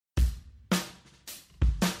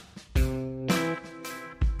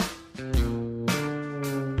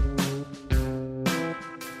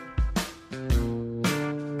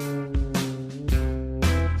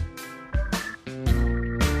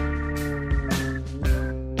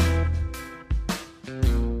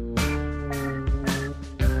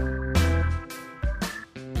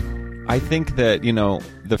I think that,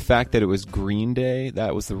 the fact that it was Green Day,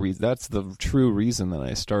 that was the reason. That's the true reason that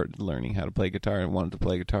I started learning how to play guitar and wanted to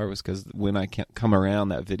play guitar, was because when I Come Around,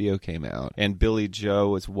 that video came out, and Billy Joe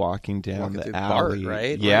was walking down the alley. BART,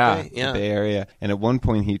 right? Yeah, the Bay Area. And at one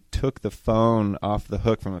point, he took the phone off the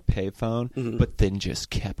hook from a payphone, but then just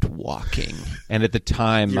kept walking. And at the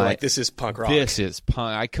time, you're like, this is punk rock. This is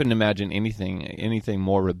punk. I couldn't imagine anything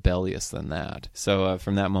more rebellious than that. So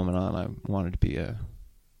from that moment on, I wanted to be a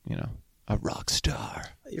rock star.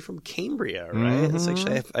 You're from Cambria, right? It's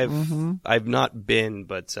actually I've not been,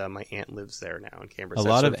 but my aunt lives there now in Cambria. A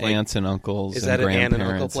lot of aunts and uncles. Is and that an aunt and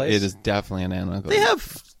grandparents. uncle place? It is definitely an aunt and uncle. They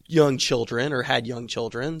have young children or had young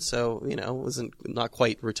children, so it wasn't not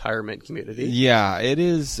quite retirement community. Yeah, it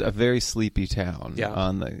is a very sleepy town Yeah.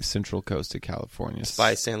 on the central coast of California. It's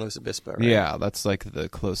by San Luis Obispo, right? Yeah, that's like the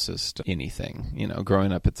closest anything.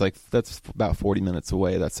 Growing up, it's like that's about 40 minutes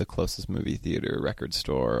away. That's the closest movie theater, record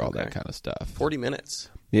store, all that kind of stuff. 40 minutes.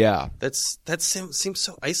 Yeah. That seems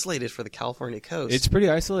so isolated for the California coast. It's pretty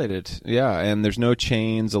isolated, yeah, and there's no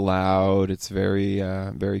chains allowed. It's very,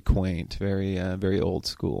 very quaint, very, very old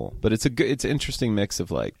school. But it's an interesting mix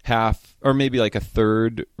of like half, or maybe like a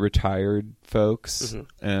third retired folks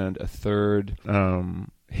and a third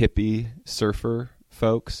hippie surfer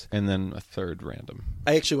folks, and then a third random.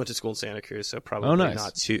 I actually went to school in Santa Cruz, so probably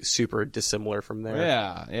not too super dissimilar from there.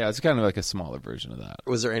 Yeah, it's kind of like a smaller version of that.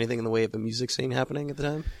 Was there anything in the way of a music scene happening at the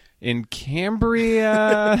time? In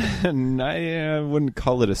Cambria, I wouldn't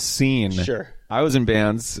call it a scene. Sure. I was in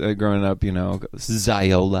bands growing up,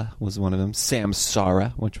 Ziola was one of them.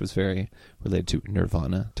 Samsara, which was very related to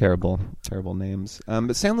Nirvana. Terrible names.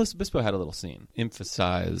 But San Luis Obispo had a little scene.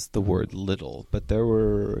 Emphasized the word little. But there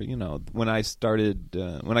were, when I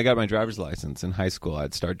got my driver's license in high school,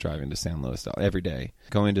 I'd start driving to San Luis every day,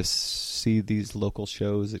 going to see these local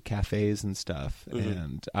shows at cafes and stuff.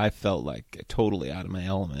 And I felt like totally out of my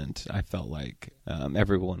element. I felt like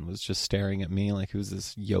everyone was just staring at me like, who's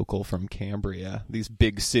this yokel from Cambria? These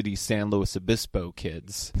big city San Luis Obispo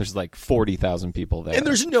kids. There's like 40,000 people there. And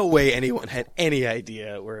there's no way anyone had any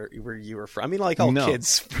idea where you were from. I mean, like all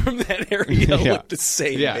kids from that area look the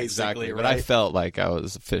same, basically. Exactly. Right? But I felt like I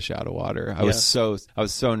was a fish out of water. I was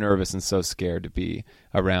so nervous and so scared to be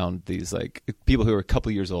around these like people who were a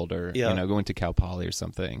couple years older, going to Cal Poly or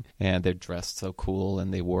something, and they're dressed so cool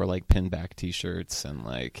and they wore like pinback t-shirts and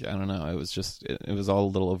like, I don't know, it was all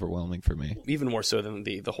a little overwhelming for me. Even more so than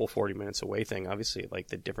the whole 40 minutes away thing. Obviously, like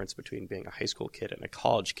the difference between being a high school kid and a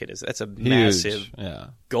college kid that's a massive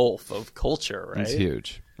gulf of culture, right? It's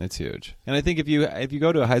huge. And I think if you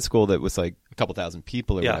go to a high school that was like a couple thousand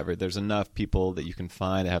people or whatever, there's enough people that you can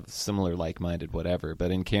find that have similar like-minded whatever. But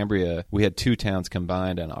in Cambria, we had 2 towns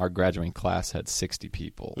combined, and our graduating class had 60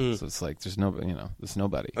 people. So it's like there's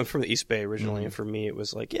nobody. I'm from the East Bay originally, and for me it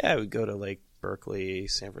was like, I would go to like Berkeley,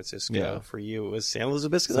 San Francisco. Yeah. For you, it was San Luis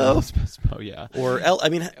Obispo. Or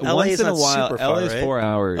LA is not super far, LA is 4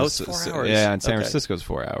 hours. Oh, it's 4 hours. Yeah, and San Francisco's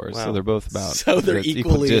 4 hours. Wow. So they're both about they're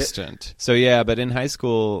equal distant. So yeah, but in high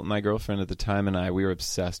school, my girlfriend at the time and we were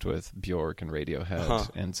obsessed with Bjork and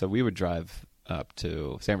Radiohead, and so we would drive up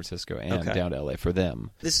to San Francisco and down to LA for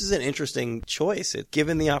them. This is an interesting choice.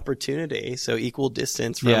 Given the opportunity, so equal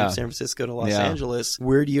distance from San Francisco to Los Angeles,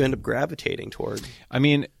 where do you end up gravitating toward? I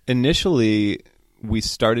mean, initially we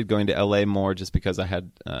started going to LA more just because I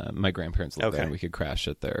had my grandparents lived there and we could crash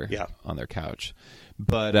at on their couch.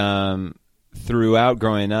 But throughout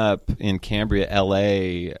growing up in Cambria,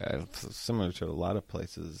 LA, similar to a lot of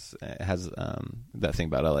places, has that thing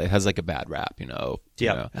about LA. It has like a bad rap, LA,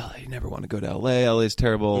 you never want to go to LA. LA's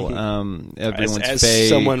terrible. Everyone's as fake.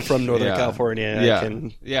 Someone from Northern California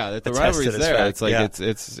can the rivalry's there. Fact. It's like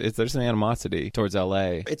it's there's an animosity towards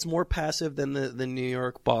LA. It's more passive than the New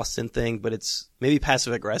York Boston thing, but it's maybe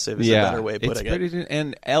passive aggressive is a better way of putting it.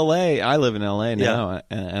 And LA, I live in LA now,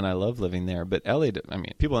 and I love living there. But LA,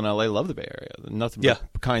 people in LA love the Bay Area. Nothing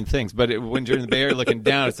but kind things. But when you're in the Bay Area looking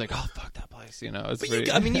down, it's like, oh fuck that place.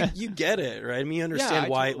 It's you get it, right? I mean, you understand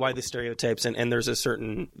why the stereotypes and there's a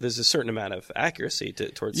certain amount of accuracy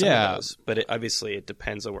towards some of those. But obviously, it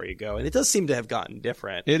depends on where you go, and it does seem to have gotten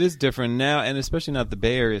different. It is different now, and especially now that the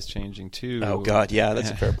Bay Area is changing too. Oh God, yeah, that's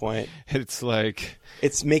a fair point. It's like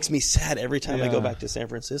it makes me sad every time I go back to San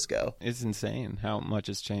Francisco. It's insane how much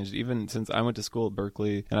has changed. Even since I went to school at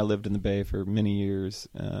Berkeley and I lived in the Bay for many years,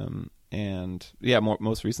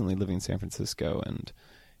 most recently living in San Francisco, and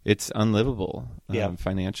it's unlivable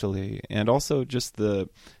financially, and also just the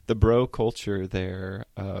bro culture there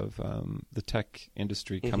of the tech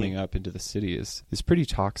industry coming up into the city is pretty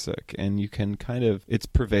toxic, and you can it's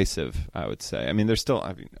pervasive, I would say. I mean, there's still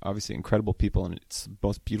obviously incredible people, and it's the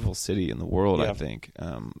most beautiful city in the world, I think,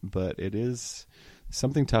 but it is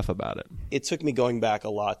something tough about it. It took me going back a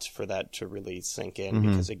lot for that to really sink in,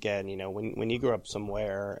 because again, when you grow up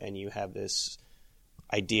somewhere and you have this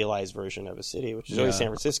idealized version of a city, which is always San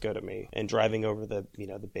Francisco to me, and driving over the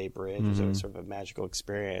Bay Bridge was always sort of a magical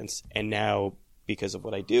experience. And now, because of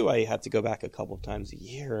what I do, I have to go back a couple of times a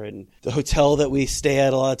year, and the hotel that we stay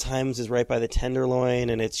at a lot of times is right by the Tenderloin,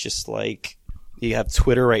 and it's just like you have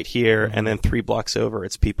Twitter right here, and then 3 blocks over,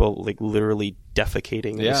 it's people like literally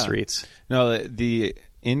defecating in the streets. No, the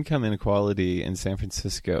income inequality in San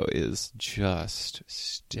Francisco is just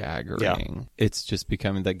staggering. It's just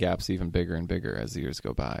becoming, that gap's even bigger and bigger as the years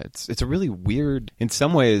go by. It's a really weird, in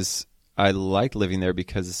some ways, I like living there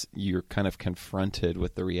because you're kind of confronted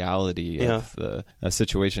with the reality of the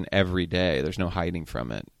situation every day. There's no hiding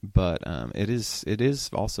from it. But it is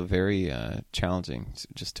also very challenging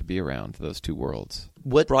just to be around those two worlds.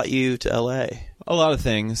 What brought you to LA? A lot of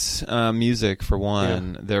things. Music, for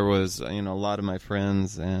one. There was, a lot of my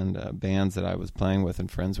friends and bands that I was playing with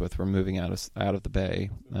and friends with were moving out of the Bay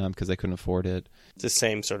because they couldn't afford it. It's the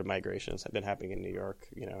same sort of migrations have been happening in New York.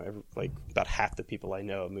 About half the people I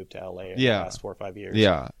know have moved to LA in the last 4 or 5 years.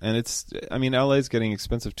 Yeah, and LA is getting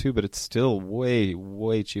expensive too, but it's still way,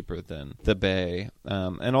 way cheaper than the Bay.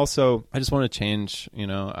 And also, I just want to change.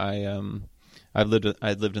 I've lived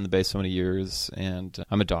in the Bay so many years, and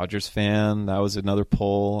I'm a Dodgers fan. That was another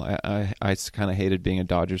pull. I kind of hated being a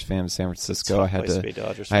Dodgers fan in San Francisco. I had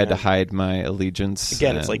to hide my allegiance.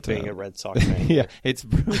 Again, it's like being a Red Sox fan. Yeah, it's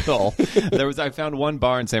brutal. I found one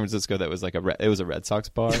bar in San Francisco that was it was a Red Sox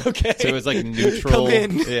bar. Okay, so it was like neutral. Come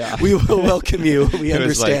in. Yeah, we will welcome you. We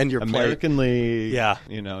understand your plight. American League. Yeah,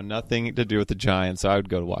 nothing to do with the Giants. So I would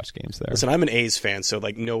go to watch games there. Listen, I'm an A's fan, so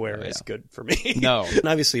nowhere is good for me. No, and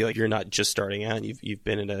obviously you're not just starting out. You've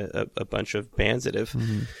been in a bunch of bands that have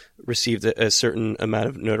received a certain amount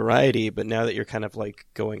of notoriety, but now that you're kind of like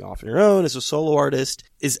going off on your own as a solo artist,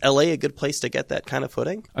 is LA a good place to get that kind of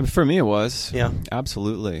footing? I mean, for me it was. Yeah,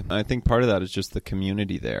 absolutely. I think part of that is just the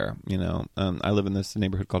community there. I live in this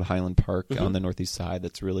neighborhood called Highland Park on the northeast side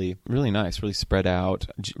that's really, really nice, really spread out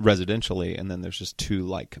residentially, and then there's just 2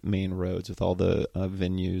 main roads with all the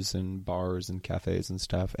venues and bars and cafes and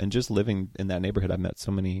stuff. And just living in that neighborhood, I met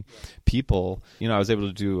so many people. I was able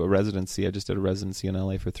to do a residency. I just did a residency in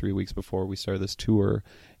LA for 3 weeks before we started this tour,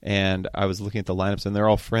 and I was looking at the lineups, and they're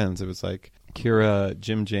all friends. It was like Kira,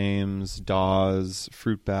 Jim James, Dawes,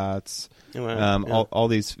 Fruit Bats, all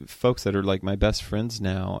these folks that are like my best friends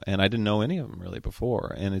now, and I didn't know any of them really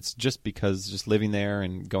before. And it's just because just living there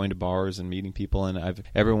and going to bars and meeting people, and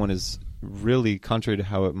everyone is really, contrary to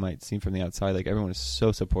how it might seem from the outside, everyone is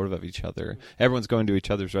so supportive of each other. Everyone's going to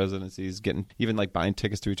each other's residencies, even buying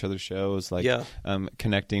tickets to each other's shows,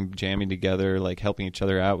 connecting, jamming together, helping each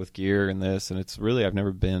other out with gear and this. And it's really, I've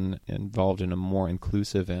never been involved in a more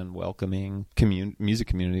inclusive and welcoming music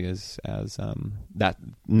community as that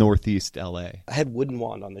Northeast LA. I had Wooden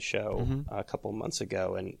Wand on the show a couple of months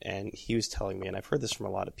ago, and he was telling me, and I've heard this from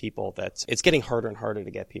a lot of people, that it's getting harder and harder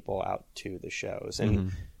to get people out to the shows.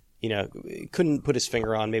 And couldn't put his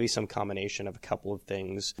finger on, maybe some combination of a couple of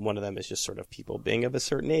things. One of them is just sort of people being of a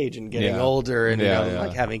certain age and getting older and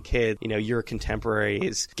having kids. Your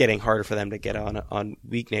contemporaries, getting harder for them to get on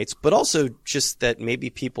weeknights, but also just that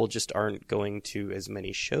maybe people just aren't going to as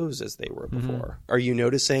many shows as they were before. Are you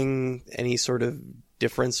noticing any sort of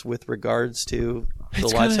difference with regards to the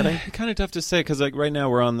live setting? Kind of tough to say, because right now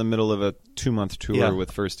we're on the middle of a 2-month tour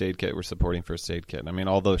with First Aid Kit. We're supporting First Aid Kit. I mean,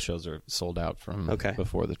 all those shows are sold out from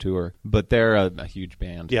before the tour, but they're a huge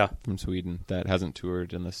band from Sweden that hasn't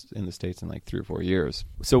toured in the States in 3 or 4 years.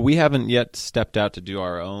 So we haven't yet stepped out to do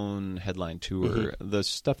our own headline tour. The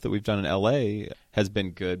stuff that we've done in LA has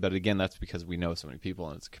been good, but again, that's because we know so many people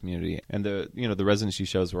and it's a community. And the residency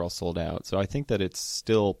shows were all sold out. So I think that it's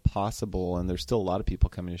still possible, and there's still a lot of people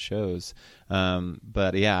coming to shows.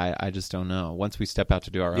 But yeah, I just don't know. Once we step out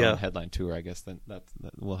to do our own headline tour, I guess that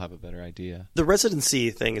we'll have a better idea. The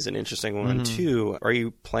residency thing is an interesting one too. Are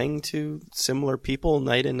you playing to similar people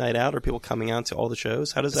night in, night out? Are people coming out to all the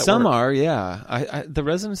shows? How does that work? Some are, yeah. The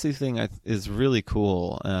residency thing is really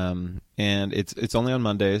cool. And it's only on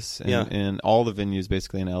Mondays, and all the venues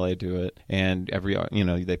basically in LA do it. And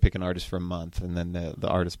they pick an artist for a month, and then the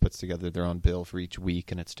artist puts together their own bill for each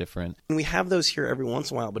week, and it's different. And we have those here every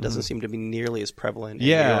once in a while, but it doesn't seem to be nearly as prevalent in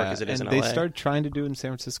New York as it is in LA. And they started trying to do it in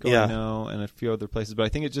San Francisco, I know, and a few other places. But I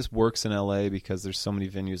think it just works in LA because there's so many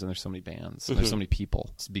venues and there's so many bands, and there's so many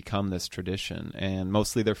people. It's become this tradition, and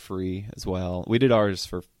mostly they're free as well. We did ours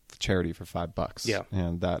for charity for $5,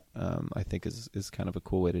 and that I think is kind of a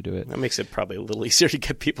cool way to do it. That makes it probably a little easier to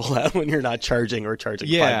get people out when you're not charging $5 and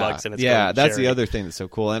it's going to that's charity. The other thing that's so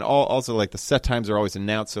cool. And also like the set times are always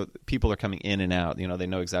announced, so people are coming in and out. They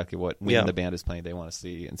know exactly when the band is playing they want to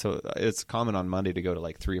see, and so it's common on Monday to go to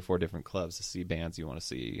like 3 or 4 different clubs to see bands you want to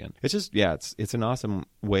see. And it's just it's an awesome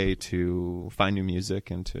way to find new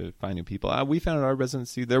music and to find new people. We found at our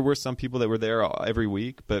residency there were some people that were there every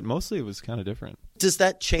week, but mostly it was kind of different. Does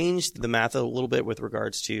that change the math a little bit with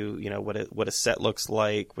regards to what a set looks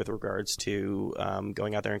like, with regards to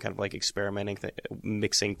going out there and kind of like experimenting,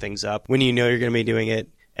 mixing things up when you know you're going to be doing it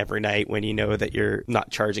every night, when you know that you're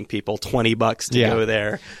not charging people $20 to go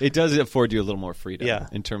there? It does afford you a little more freedom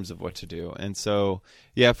in terms of what to do. And so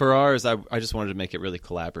for ours I just wanted to make it really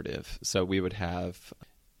collaborative, so we would have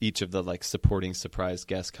each of the like supporting surprise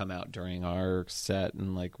guests come out during our set,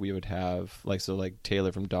 and like we would have like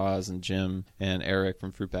Taylor from Dawes and Jim and Eric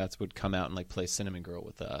from Fruit Bats would come out and like play Cinnamon Girl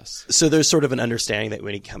with us. So there's sort of an understanding that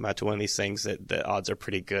when you come out to one of these things that the odds are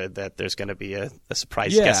pretty good that there's going to be a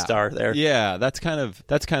surprise guest star there. Yeah, that's kind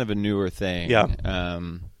of a newer thing. Yeah.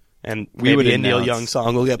 And maybe a Neil Young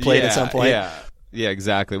song will get played at some point. Yeah,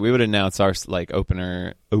 exactly. We would announce our like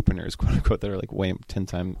openers, quote unquote, that are like way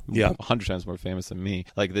 100 times more famous than me,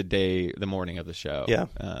 like the morning of the show. Yeah.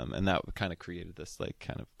 And that kind of created this like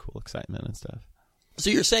kind of cool excitement and stuff. So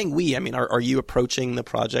you're saying are you approaching the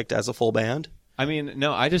project as a full band? I mean,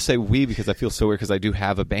 no, I just say we because I feel so weird because I do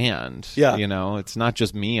have a band. Yeah. It's not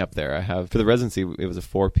just me up there. For the residency, it was a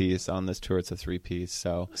 4-piece. On this tour, it's a 3-piece.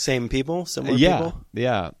 So same people, similar people?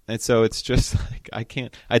 Yeah. And so it's just like,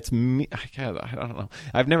 it's me. I don't know.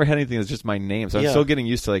 I've never had anything that's just my name. So I'm still getting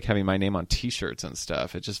used to like having my name on T-shirts and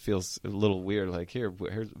stuff. It just feels a little weird. Like, here,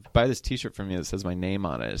 buy this T-shirt from me that says my name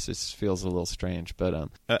on it. It just feels a little strange. But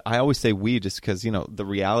I always say we just because, the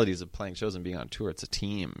realities of playing shows and being on tour, it's a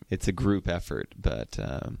team. It's a group effort. But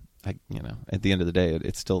at the end of the day,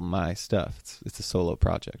 it's still my stuff. It's a solo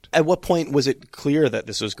project. At what point was it clear that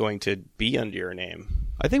this was going to be under your name?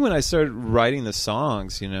 I think when I started writing the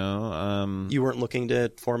songs, you weren't looking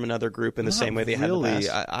to form another group in the same way they had in the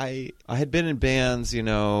past? I had been in bands,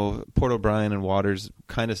 Port O'Brien and Waters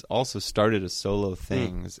kind of also started as solo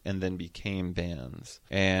things and then became bands.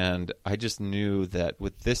 And I just knew that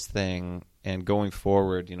with this thing and going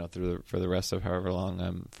forward, for the rest of however long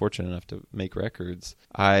I'm fortunate enough to make records,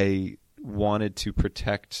 I wanted to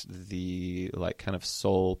protect the like kind of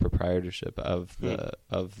sole proprietorship of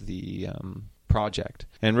the project.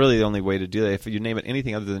 And really the only way to do that, if you name it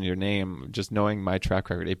anything other than your name, just knowing my track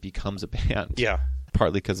record, it becomes a band. Yeah.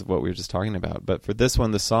 Partly because of what we were just talking about. But for this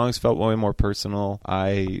one, the songs felt way more personal.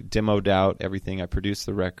 I demoed out everything. I produced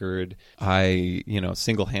the record. I,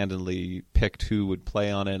 single-handedly picked who would play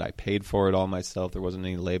on it. I paid for it all myself. There wasn't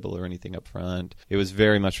any label or anything up front. It was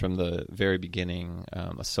very much from the very beginning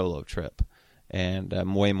a solo trip. And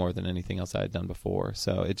way more than anything else I had done before.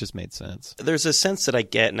 So it just made sense. There's a sense that I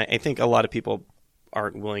get, and I think a lot of people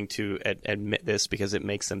aren't willing to admit this because it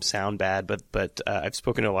makes them sound bad, but I've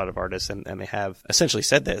spoken to a lot of artists and they have essentially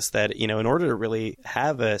said this, that in order to really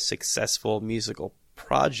have a successful musical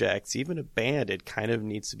project, even a band, it kind of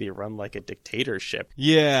needs to be run like a dictatorship.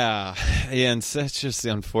 Yeah, and that's just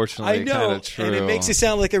unfortunately kind of true. And it makes you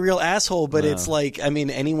sound like a real asshole, but it's like,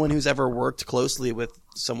 anyone who's ever worked closely with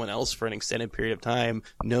someone else for an extended period of time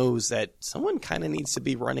knows that someone kind of needs to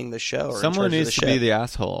be running the show. Or someone needs to be the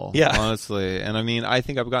asshole, yeah, honestly. And I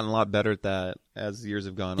think I've gotten a lot better at that as years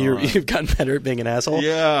have gone on. You've gotten better at being an asshole?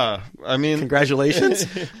 Yeah. Congratulations.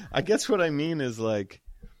 I guess what I mean is like,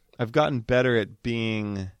 I've gotten better at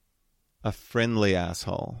being a friendly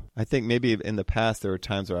asshole. I think maybe in the past there were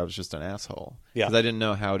times where I was just an asshole. Yeah. Because I didn't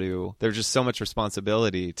know how to. There's just so much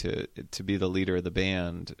responsibility to be the leader of the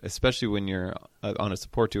band, especially when you're on a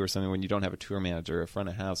support tour or something, when you don't have a tour manager, a front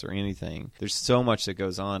of house, or anything. There's so much that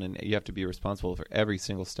goes on, and you have to be responsible for every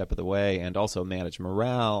single step of the way, and also manage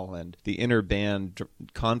morale and the inner band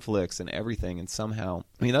conflicts and everything. And somehow,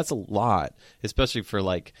 that's a lot, especially for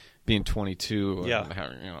like being 22 and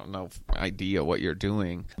having no idea what you're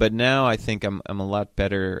doing. But now I think I'm a lot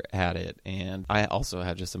better at it, and I also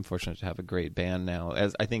have just am fortunate to have a great band now.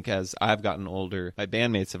 As I've gotten older, my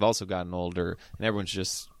bandmates have also gotten older, and everyone's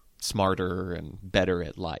just smarter and better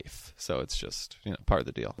at life. So it's just, part of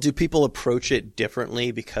the deal. Do people approach it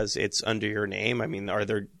differently because it's under your name? I mean, are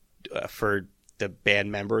there, for the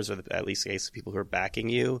band members, or at least the people who are backing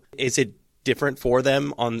you, is it different for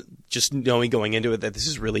them on just knowing going into it that this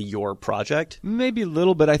is really your project? Maybe a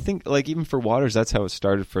little, but I think like even for Waters, that's how it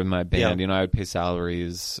started for my band. Yeah. I would pay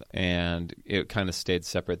salaries, and it kind of stayed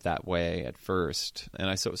separate that way at first.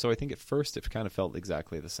 And so I think at first it kind of felt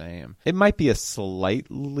exactly the same. It might be a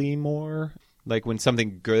slightly more like when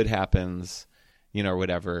something good happens, or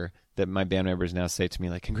whatever, that my band members now say to me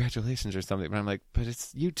like, congratulations or something. But I'm like, but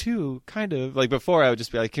it's you too, kind of. Like before I would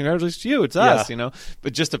just be like, congratulations to you, it's us,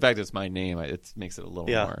 But just the fact that it's my name, it makes it a little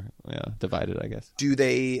more divided, I guess. Do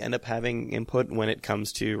they end up having input when it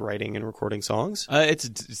comes to writing and recording songs?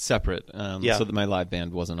 It's separate. So that my live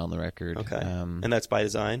band wasn't on the record. Okay. And that's by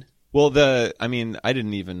design? Well, I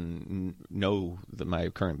didn't even know my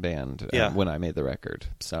current band when I made the record.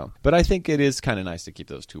 So, but I think it is kind of nice to keep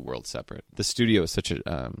those two worlds separate. The studio is such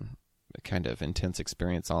a kind of intense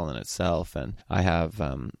experience all in itself, and I have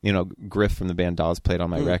Griff from the band Dawes played on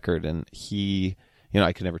my record, and he,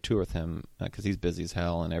 I could never tour with him because he's busy as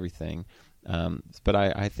hell and everything. But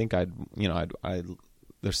I think I'd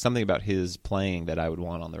there's something about his playing that I would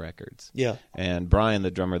want on the records. Yeah. And Brian,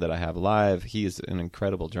 the drummer that I have live, he's an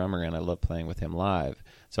incredible drummer, and I love playing with him live.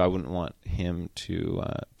 So I wouldn't want him to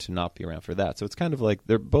not be around for that. So it's kind of like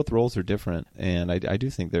both roles are different, and I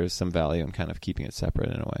do think there's some value in kind of keeping it separate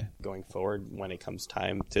in a way. Going forward, when it comes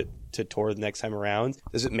time to tour the next time around,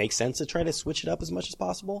 does it make sense to try to switch it up as much as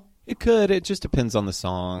possible? It could. It just depends on the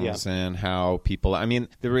songs and how people... I mean,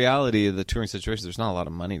 the reality of the touring situation, there's not a lot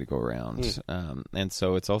of money to go around. And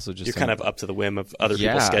so it's also just... You're kind of up to the whim of other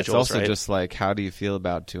people's schedules, it's also right? just like, how do you feel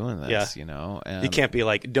about doing this, And you can't be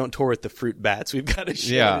like, don't tour with the Fruit Bats. We've got a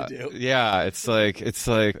show to do. Yeah, it's like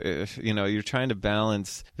you're trying to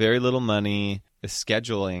balance very little money, a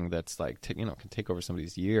scheduling that's like, can take over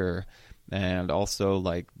somebody's year, and also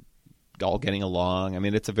like all getting along. I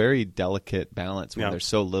mean, it's a very delicate balance when there's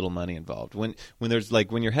so little money involved. When there's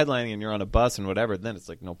like, when you're headlining and you're on a bus and whatever, then it's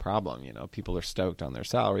like no problem. People are stoked on their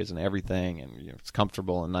salaries and everything, and it's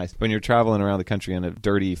comfortable and nice. When you're traveling around the country in a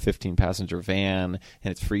dirty 15-passenger van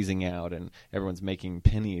and it's freezing out and everyone's making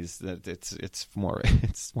pennies, that it's more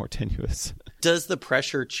tenuous. Does the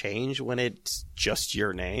pressure change when it's just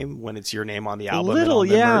your name? When it's your name on the album? A little,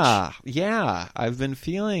 and on the merch? Yeah. I've been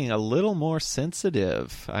feeling a little more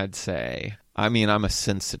sensitive, I'd say. I mean, I'm a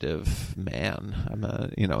sensitive man. I'm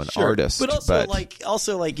an artist. But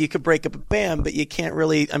also like you could break up a band, but you can't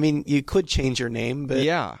really. I mean, you could change your name, but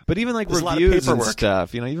but even like reviews and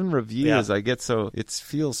stuff, even reviews, I get it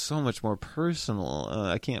feels so much more personal.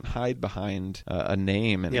 I can't hide behind a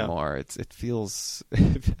name anymore. It feels.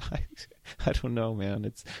 I don't know,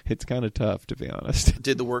 man. It's kind of tough, to be honest.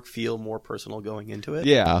 Did the work feel more personal going into it?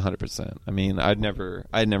 Yeah, 100%. I mean, I'd never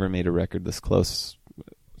made a record this close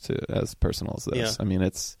to as personal as this. I mean,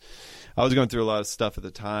 I was going through a lot of stuff at the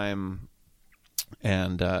time,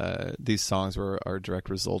 and these songs were a direct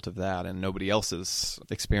result of that and nobody else's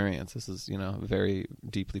experience. This is, a very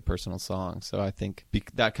deeply personal song. So I think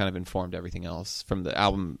that kind of informed everything else, from the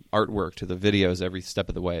album artwork to the videos. Every step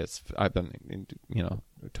of the way, I've been,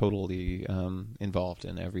 totally involved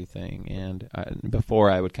in everything. And before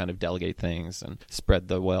I would kind of delegate things and spread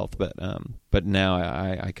the wealth, but now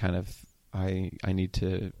I kind of I need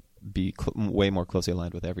to be way more closely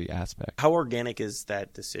aligned with every aspect. How organic is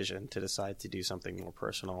that decision to decide to do something more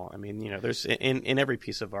personal? I mean, there's in every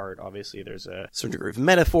piece of art, obviously there's a certain degree of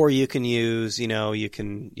metaphor you can use. You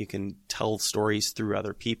can tell stories through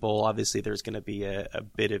other people. Obviously there's going to be a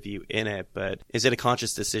bit of you in it, but is it a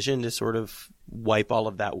conscious decision to sort of wipe all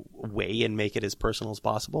of that away and make it as personal as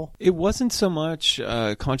possible? It wasn't so much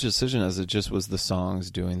a conscious decision as it just was the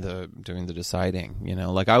songs doing the deciding.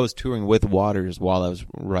 Like I was touring with Waters while I was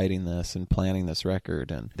writing this and planning this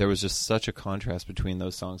record, and there was just such a contrast between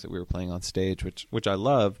those songs that we were playing on stage, which I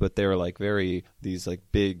love, but they were like these like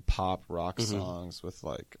big pop rock songs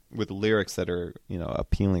with lyrics that are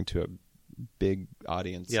appealing to a big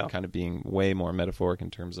audience, and kind of being way more metaphoric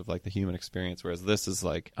in terms of like the human experience, whereas this is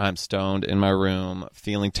like, I'm stoned in my room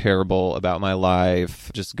feeling terrible about my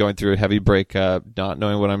life, just going through a heavy breakup, not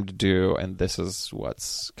knowing what I'm to do, and this is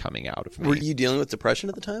what's coming out of me. Were you dealing with depression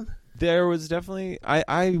at the time? There was definitely...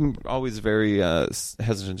 I'm always very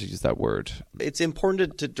hesitant to use that word. It's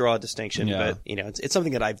important to draw a distinction, Yeah. but it's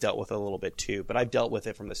something that I've dealt with a little bit too. But I've dealt with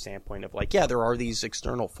it from the standpoint of like, yeah, there are these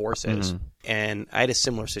external forces, and I had a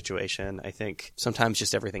similar situation. I think sometimes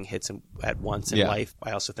just everything hits at once in life.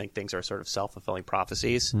 I also think things are sort of self-fulfilling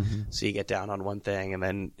prophecies. So you get down on one thing, and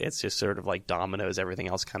then it's just sort of like dominoes. Everything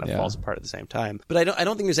else kind of falls apart at the same time. But I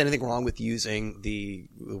don't think there's anything wrong with using the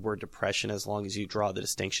word depression as long as you draw the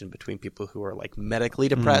distinction between people who are like medically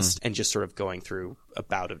depressed and just sort of going through a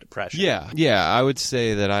bout of depression. Yeah, I would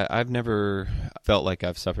say that I've never felt like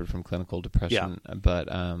I've suffered from clinical depression, but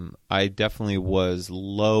I definitely was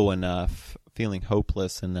low enough, feeling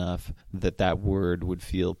hopeless enough that word would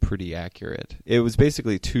feel pretty accurate. It was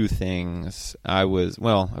basically two things.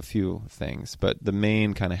 A few things, but the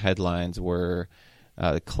main kind of headlines were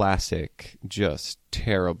the classic, just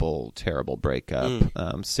terrible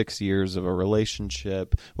breakup. 6 years of a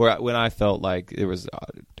relationship when I felt like it was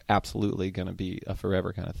absolutely going to be a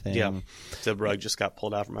forever kind of thing. Yeah, the rug just got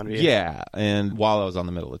pulled out from under you. Yeah, and while I was on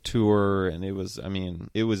the middle of tour, and it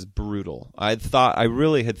was brutal. I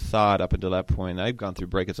really had thought up until that point, I'd gone through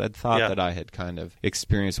breakups, I'd thought that I had kind of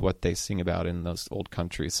experienced what they sing about in those old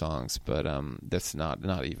country songs, but that's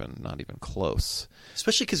not even close.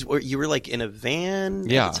 Especially because you were like in a van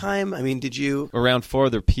at the time. I mean, did you around 4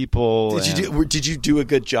 other people? Did you do a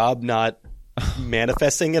good job not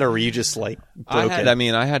manifesting it, or were you just like broken?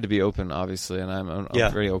 I had to be open, obviously, and I'm a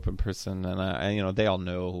very open person, and I they all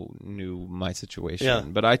knew my situation. Yeah.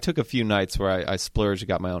 But I took a few nights where I splurged and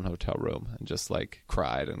got my own hotel room and just like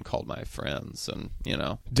cried and called my friends and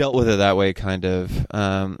dealt with it that way, kind of.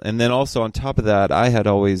 And then also on top of that, I had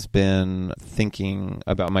always been thinking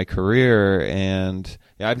about my career, and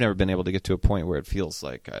I've never been able to get to a point where it feels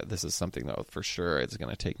like this is something that for sure it's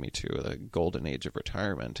going to take me to the golden age of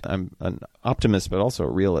retirement. I'm an optimist, but also a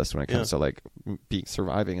realist when it comes to like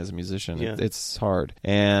surviving as a musician. Yeah. It's hard.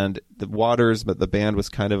 And but the band was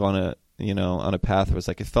kind of on a path where it was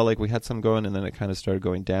like, it felt like we had some going, and then it kind of started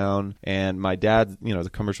going down. And my dad, is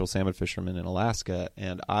a commercial salmon fisherman in Alaska,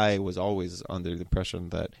 and I was always under the impression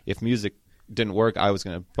that if music didn't work, I was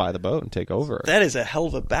going to buy the boat and take over. That is a hell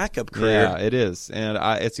of a backup career. Yeah, it is. And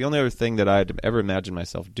it's the only other thing that I'd ever imagined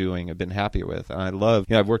myself doing and been happy with. And I love,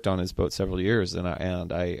 I've worked on his boat several years, and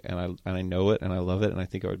I know it, and I love it, and I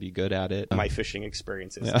think I would be good at it. My fishing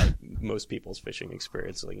experience is like most people's fishing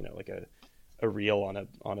experience, like a reel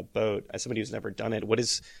on a boat. As somebody who's never done it,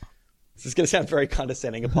 this is going to sound very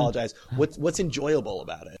condescending, apologize. What's enjoyable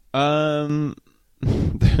about it?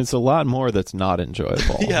 There's a lot more that's not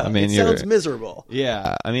enjoyable. It sounds miserable.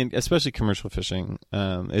 Yeah, especially commercial fishing.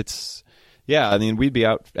 We'd be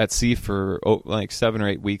out at sea for like 7 or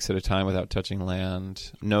 8 weeks at a time without touching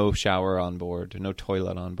land. No shower on board, no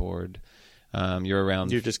toilet on board.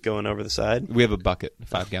 You're just going over the side? We have a bucket, a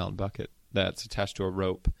 5-gallon bucket that's attached to a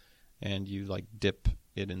rope, and you like dip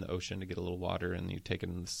it in the ocean to get a little water, and you take it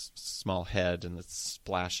in this small head, and it's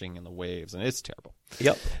splashing in the waves, and it's terrible.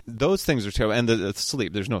 Yep. Those things are terrible. And the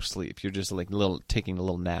sleep, there's no sleep. You're just like taking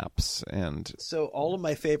little naps. And so all of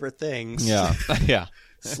my favorite things. Yeah. Yeah.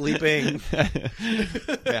 Sleeping. Yeah,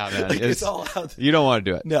 man. Like it's all out there. You don't want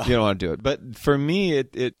to do it. No. You don't want to do it. But for me,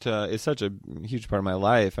 it's such a huge part of my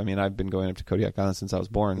life. I've been going up to Kodiak Island since I was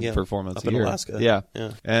born for 4 months up a year. in Alaska. Yeah.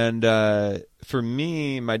 And for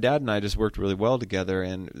me, my dad and I just worked really well together,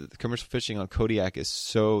 and commercial fishing on Kodiak there's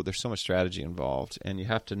so much strategy involved, and you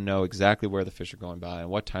have to know exactly where the fish are going by and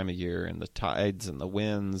what time of year and the tides and the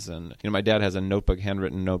winds. And my dad has a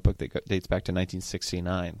handwritten notebook that dates back to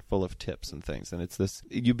 1969, full of tips and things. And it's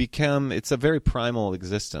a very primal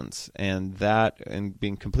existence, and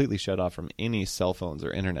being completely shut off from any cell phones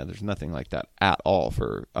or internet. There's nothing like that at all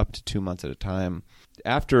for up to 2 months at a time.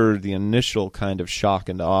 After the initial kind of shock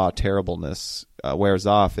and awe, terribleness wears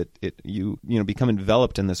off, you become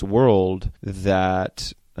enveloped in this world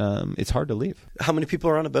that it's hard to leave. How many people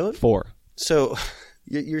are on a boat? 4. So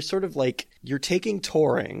you're sort of like, you're taking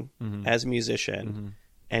touring as a musician,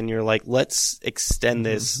 and you're like, let's extend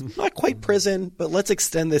this, not quite prison, but let's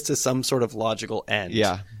extend this to some sort of logical end.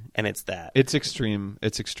 Yeah. And it's that. It's extreme.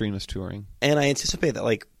 It's extremist touring. And I anticipate that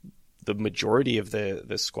like the majority of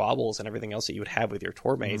the squabbles and everything else that you would have with your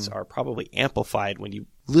tour mates are probably amplified when you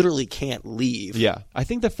literally can't leave. Yeah. I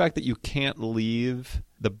think the fact that you can't leave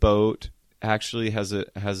the boat actually has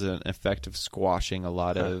an effect of squashing a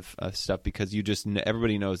lot of stuff, because you just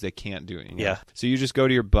everybody knows they can't do it. Yeah. So you just go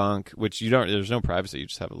to your bunk, which you don't. There's no privacy. You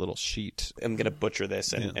just have a little sheet. I'm gonna butcher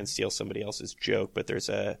this and steal somebody else's joke, but there's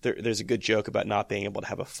a good joke about not being able to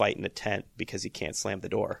have a fight in a tent because you can't slam the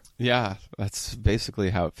door. Yeah, that's basically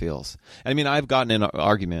how it feels. I mean, I've gotten in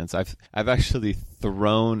arguments. I've actually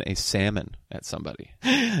thrown a salmon at somebody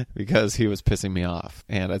because he was pissing me off,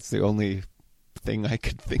 and that's the only thing I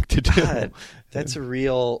could think to do. God, that's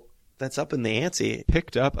up in the ante.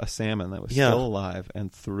 Picked up a salmon that was still alive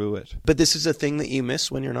and threw it. But this is a thing that you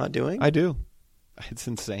miss when you're not doing? I do. It's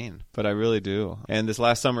insane, but I really do. And this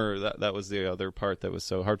last summer, that was the other part that was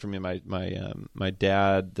so hard for me. My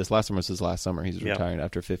dad, this last summer was his last summer. He's retiring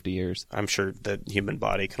after 50 years. I'm sure the human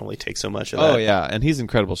body can only take so much of that. Oh yeah, and he's in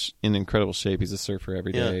incredible shape. He's a surfer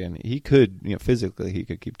every day, and he could, physically he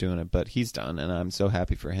could keep doing it, but he's done, and I'm so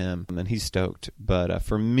happy for him, and he's stoked. But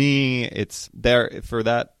for me, it's there for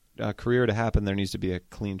that career to happen. There needs to be a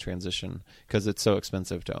clean transition, because it's so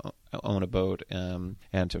expensive to own a boat and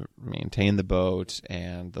to maintain the boat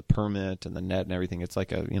and the permit and the net and everything. It's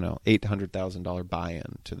like a $800,000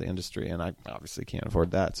 buy-in to the industry, and I obviously can't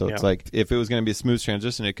afford that. So it's like, if it was going to be a smooth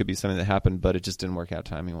transition, it could be something that happened, but it just didn't work out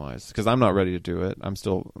timing wise, because I'm not ready to do it. I'm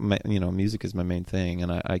still, music is my main thing,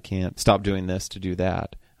 and I can't stop doing this to do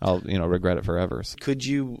that. I'll regret it forever. Could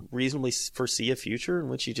you reasonably foresee a future in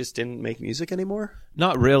which you just didn't make music anymore?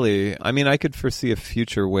 Not really. I mean, I could foresee a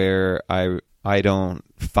future where I don't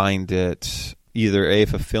find it either A,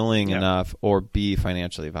 fulfilling enough, or B,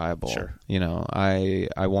 financially viable. Sure. I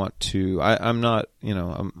want to. I'm not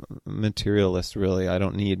a materialist really. I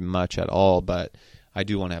don't need much at all, but I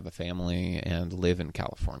do want to have a family and live in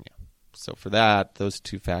California. So for that, those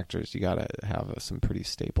two factors, you got to have some pretty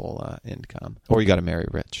stable income, or you got to marry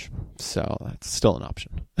rich. So that's still an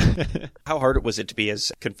option. How hard was it to be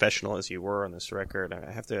as confessional as you were on this record?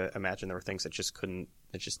 I have to imagine there were things that just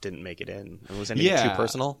didn't make it in. Was anything too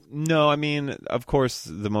personal? No, I mean, of course,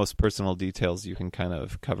 the most personal details you can kind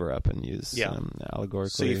of cover up and use allegorically.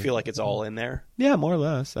 So you feel like it's all in there? Yeah, more or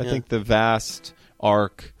less. I think the vast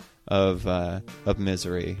arc of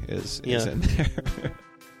misery is in there.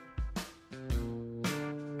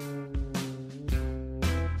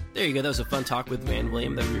 There you go. That was a fun talk with Van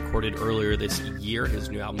William that we recorded earlier this year.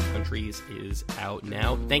 His new album, Countries, is out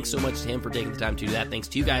now. Thanks so much to him for taking the time to do that. Thanks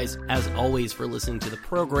to you guys, as always, for listening to the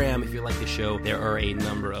program. If you like the show, there are a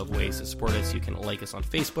number of ways to support us. You can like us on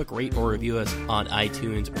Facebook, rate or review us on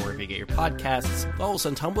iTunes, or if you get your podcasts, follow us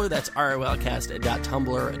on Tumblr. That's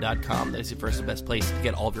RIYLcast.tumblr.com. That is the first and best place to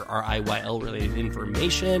get all of your RIYL-related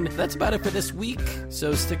information. That's about it for this week,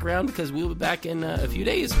 so stick around, because we'll be back in a few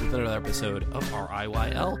days with another episode of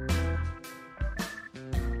RIYL.